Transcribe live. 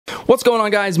What's going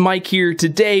on, guys? Mike here.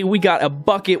 Today we got a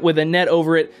bucket with a net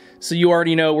over it, so you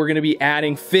already know we're going to be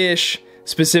adding fish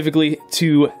specifically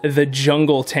to the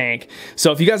jungle tank.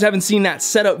 So if you guys haven't seen that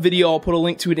setup video, I'll put a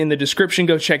link to it in the description.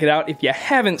 Go check it out if you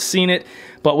haven't seen it.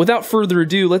 But without further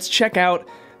ado, let's check out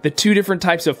the two different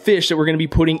types of fish that we're going to be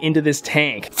putting into this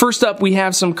tank. First up, we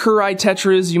have some kerri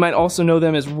tetras. You might also know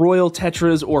them as royal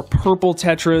tetras or purple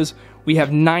tetras. We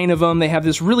have 9 of them. They have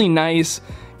this really nice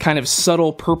kind of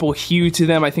subtle purple hue to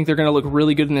them. I think they're going to look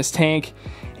really good in this tank.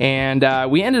 And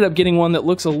we ended up getting one that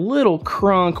looks a little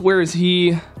crunk. Where is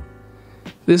he?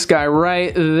 This guy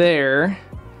right there.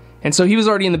 And so he was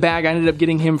already in the bag. I ended up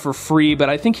getting him for free, but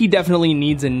I think he definitely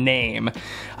needs a name.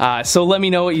 So let me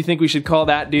know what you think we should call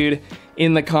that dude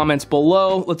in the comments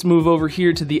below. Let's move over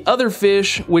here to the other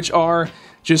fish, which are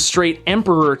just straight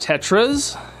emperor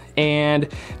tetras. And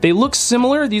they look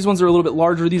similar. These ones are a little bit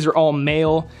larger. These are all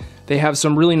male. They have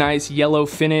some really nice yellow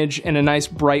finnage and a nice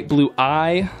bright blue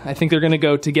eye. I think they're gonna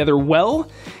go together well.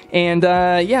 And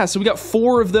yeah, so we got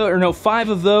 5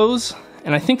 of those.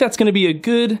 And I think that's gonna be a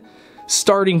good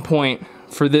starting point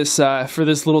for this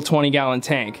little 20-gallon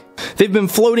tank. They've been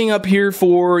floating up here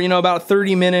for, about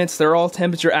 30 minutes. They're all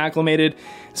temperature acclimated,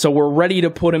 so we're ready to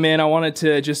put them in. I wanted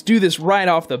to just do this right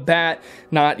off the bat,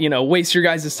 not, waste your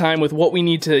guys' time with what we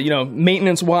need to,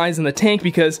 maintenance-wise in the tank,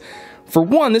 because for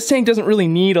one, this tank doesn't really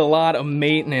need a lot of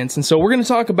maintenance. And so we're gonna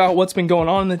talk about what's been going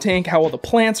on in the tank, how all the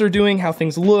plants are doing, how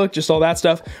things look, just all that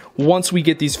stuff once we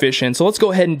get these fish in. So let's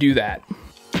go ahead and do that.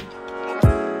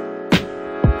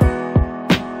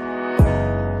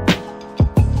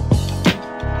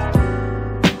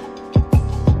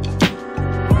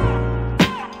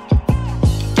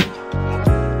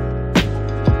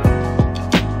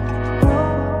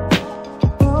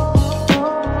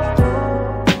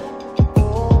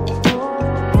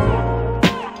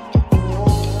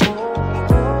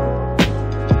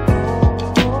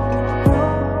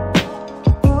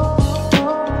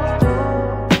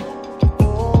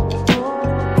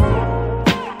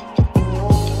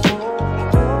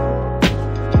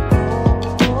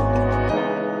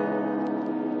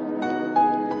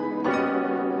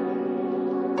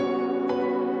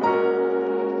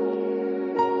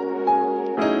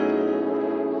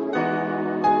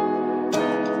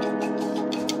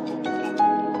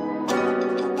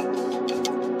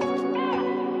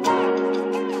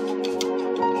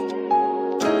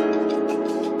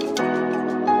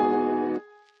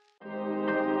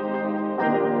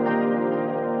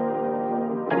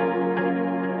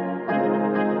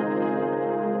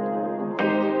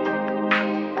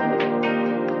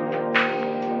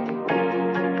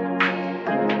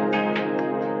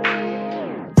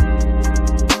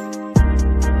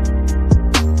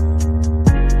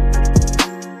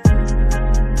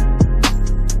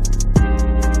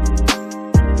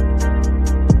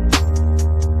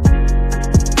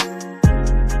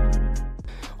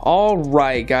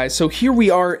 Alright guys, so here we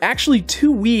are actually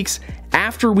 2 weeks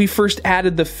after we first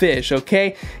added the fish,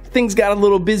 okay? Things got a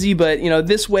little busy, but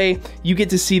this way you get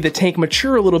to see the tank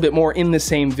mature a little bit more in the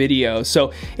same video.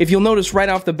 So if you'll notice right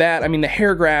off the bat, the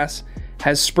hair grass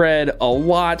has spread a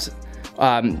lot.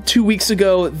 2 weeks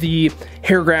ago, the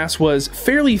hair grass was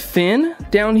fairly thin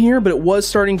down here, but it was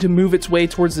starting to move its way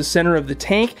towards the center of the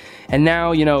tank. And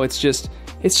now, it's just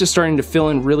starting to fill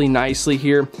in really nicely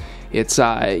here. It's,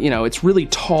 it's really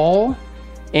tall,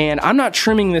 and I'm not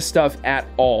trimming this stuff at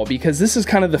all because this is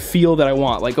kind of the feel that I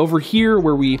want. Like over here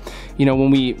where we,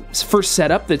 when we first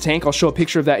set up the tank, I'll show a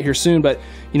picture of that here soon, but,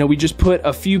 we just put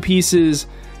a few pieces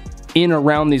in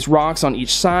around these rocks on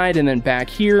each side and then back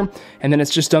here, and then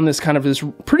it's just done this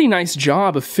pretty nice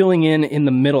job of filling in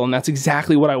the middle, and that's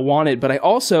exactly what I wanted. But I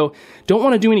also don't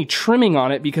want to do any trimming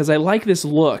on it because I like this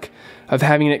look of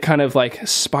having it kind of like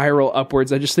spiral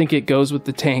upwards. I just think it goes with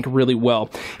the tank really well.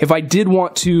 If I did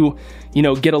want to,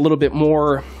 get a little bit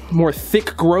more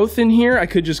thick growth in here, I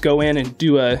could just go in and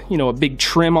do a big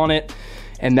trim on it,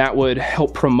 and that would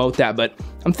help promote that. But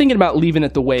I'm thinking about leaving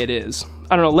it the way it is.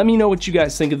 I don't know, let me know what you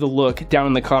guys think of the look down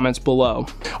in the comments below.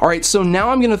 All right, so now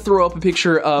I'm gonna throw up a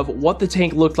picture of what the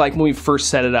tank looked like when we first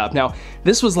set it up. Now,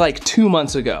 this was like 2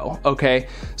 months ago, okay?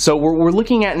 So what we're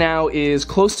looking at now is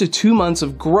close to 2 months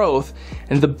of growth,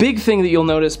 and the big thing that you'll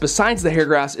notice besides the hair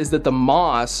grass is that the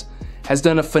moss has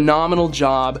done a phenomenal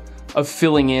job of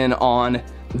filling in on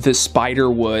the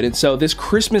spider wood. And so this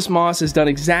Christmas moss has done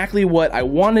exactly what I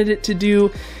wanted it to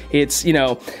do. It's,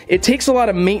 it takes a lot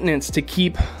of maintenance to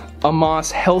keep a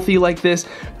moss healthy like this,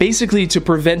 basically to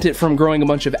prevent it from growing a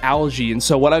bunch of algae. And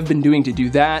so what I've been doing to do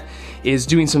that is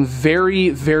doing some very,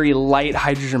 very light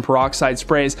hydrogen peroxide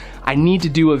sprays. I need to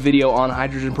do a video on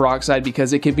hydrogen peroxide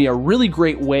because it can be a really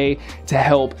great way to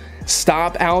help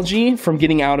stop algae from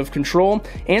getting out of control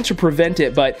and to prevent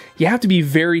it, but you have to be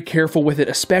very careful with it,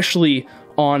 especially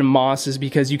on mosses,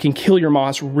 because you can kill your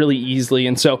moss really easily.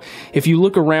 And so if you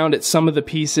look around at some of the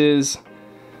pieces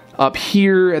up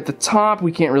here at the top,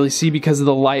 we can't really see because of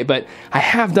the light, but I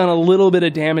have done a little bit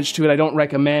of damage to it. I don't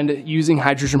recommend using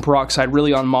hydrogen peroxide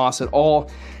really on moss at all.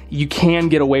 You can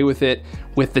get away with it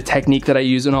with the technique that I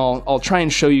use, and I'll try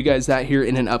and show you guys that here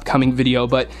in an upcoming video.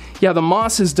 But yeah, the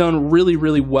moss has done really,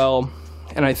 really well,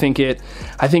 and I think it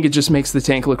just makes the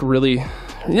tank look really,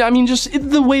 yeah, I mean, just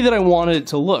the way that I wanted it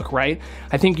to look, right?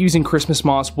 I think using Christmas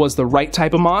moss was the right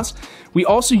type of moss. We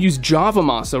also used Java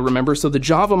moss though, remember? So the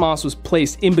Java moss was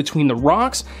placed in between the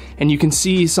rocks, and you can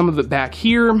see some of it back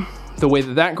here, the way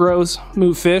that that grows.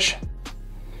 Move fish.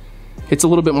 It's a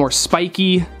little bit more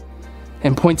spiky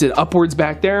and pointed upwards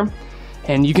back there.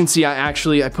 And you can see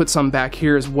I put some back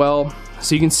here as well.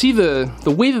 So you can see the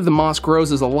way that the moss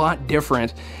grows is a lot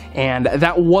different, and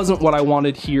that wasn't what I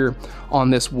wanted here on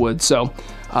this wood. So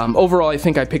overall, I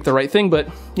think I picked the right thing, but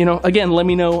you know, again, let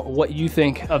me know what you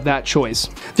think of that choice.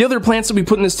 The other plants that we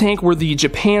put in this tank were the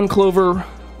Japan clover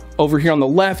over here on the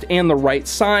left and the right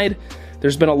side.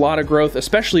 There's been a lot of growth,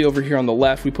 especially over here on the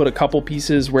left. We put a couple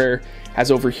pieces, where as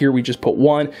over here we just put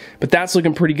one, but that's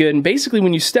looking pretty good. And basically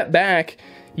when you step back,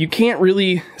 you can't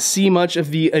really see much of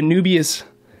the Anubias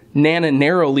Nana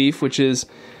narrow leaf, which is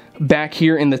back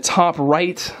here in the top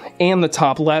right and the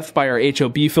top left by our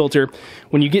HOB filter.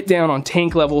 When you get down on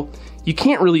tank level, you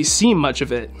can't really see much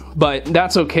of it, but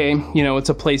that's okay. You know, it's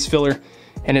a place filler,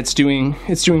 and it's doing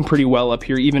pretty well up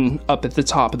here, even up at the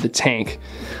top of the tank.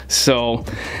 So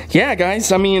yeah,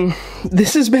 guys, I mean,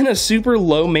 this has been a super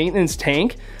low maintenance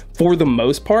tank for the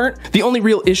most part. The only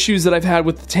real issues that I've had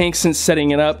with the tank since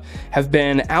setting it up have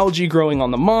been algae growing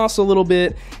on the moss a little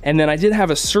bit, and then I did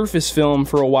have a surface film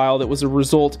for a while that was a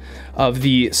result of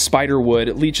the spider wood.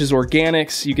 It leaches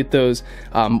organics. You get those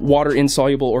water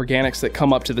insoluble organics that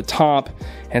come up to the top,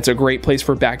 and it's a great place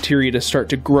for bacteria to start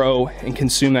to grow and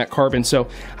consume that carbon. So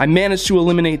I managed to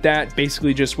eliminate that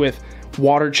basically just with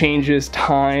water changes,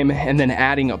 time, and then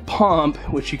adding a pump,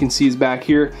 which you can see is back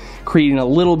here, creating a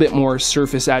little bit more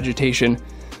surface agitation.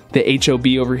 The HOB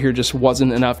over here just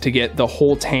wasn't enough to get the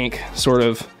whole tank sort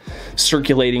of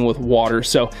circulating with water.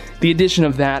 So the addition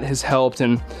of that has helped,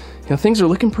 and you know, things are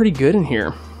looking pretty good in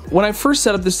here. When I first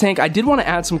set up this tank, I did want to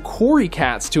add some cory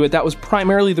cats to it. That was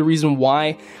primarily the reason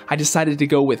why I decided to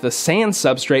go with the sand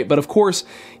substrate. But of course,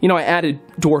 you know, I added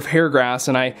dwarf hairgrass,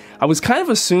 and I was kind of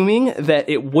assuming that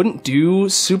it wouldn't do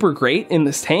super great in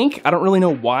this tank. I don't really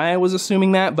know why I was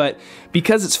assuming that, but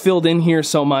because it's filled in here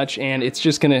so much and it's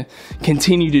just gonna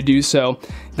continue to do so,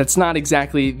 that's not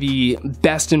exactly the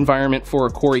best environment for a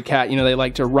cory cat. You know, they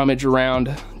like to rummage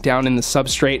around down in the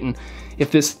substrate, and if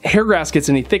this hairgrass gets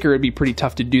any thicker, it'd be pretty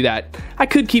tough to do that. I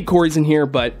could keep cories in here,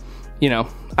 but you know,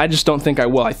 I just don't think I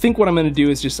will. I think what I'm gonna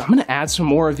do is I'm gonna add some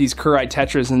more of these kerri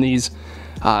tetras and these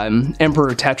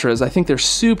emperor tetras. I think they're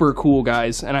super cool,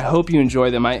 guys, and I hope you enjoy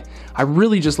them. I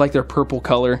really just like their purple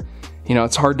color. You know,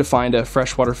 it's hard to find a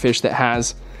freshwater fish that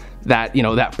has that, you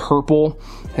know, that purple.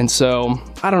 And so,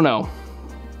 I don't know.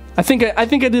 I think I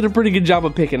did a pretty good job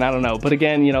of picking, I don't know. But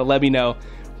again, you know, let me know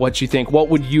what you think. What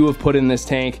would you have put in this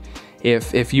tank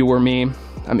if you were me?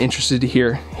 I'm interested to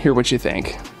hear what you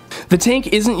think. The tank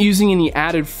isn't using any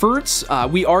added ferts.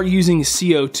 We are using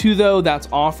CO2 though. That's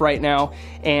off right now.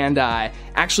 And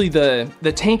actually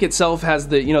the tank itself has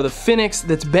the, you know, the Phoenix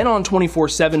that's been on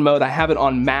 24/7 mode. I have it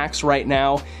on max right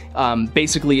now.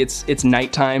 Basically it's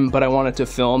nighttime, but I want it to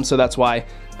film, so that's why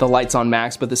the light's on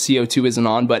max, but the CO2 isn't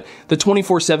on. But the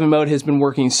 24/7 mode has been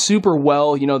working super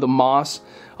well. You know, the moss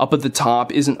up at the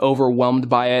top isn't overwhelmed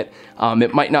by it.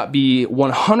 It might not be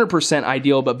 100%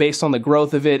 ideal, but based on the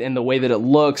growth of it and the way that it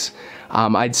looks,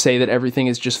 I'd say that everything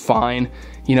is just fine.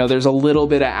 You know, there's a little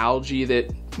bit of algae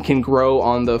that can grow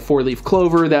on the 4-leaf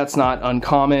clover. That's not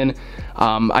uncommon.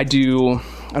 I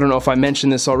don't know if I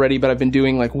mentioned this already, but I've been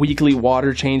doing like weekly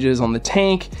water changes on the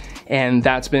tank, and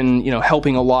that's been, you know,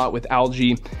 helping a lot with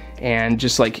algae and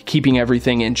just like keeping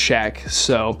everything in check.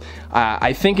 So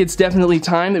I think it's definitely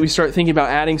time that we start thinking about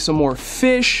adding some more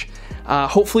fish.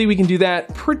 Hopefully we can do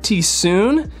that pretty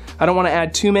soon. I don't want to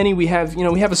add too many. We have, you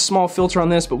know, we have a small filter on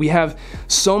this, but we have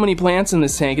so many plants in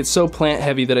this tank. It's so plant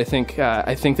heavy that I think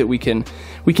that we can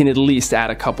at least add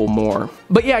a couple more.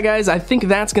 But yeah, guys, I think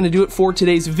that's going to do it for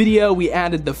today's video. We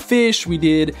added the fish. We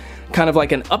did kind of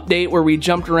like an update where we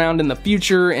jumped around in the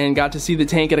future and got to see the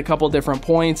tank at a couple different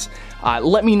points.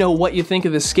 Let me know what you think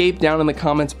of the scape down in the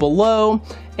comments below,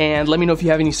 and let me know if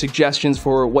you have any suggestions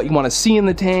for what you want to see in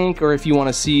the tank, or if you want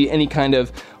to see any kind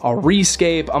of a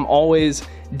rescape. I'm always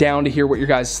down to hear what your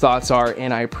guys' thoughts are,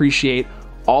 and I appreciate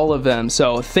all of them.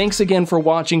 So thanks again for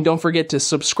watching. Don't forget to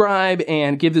subscribe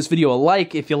and give this video a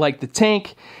like if you like the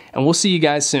tank, and we'll see you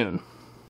guys soon.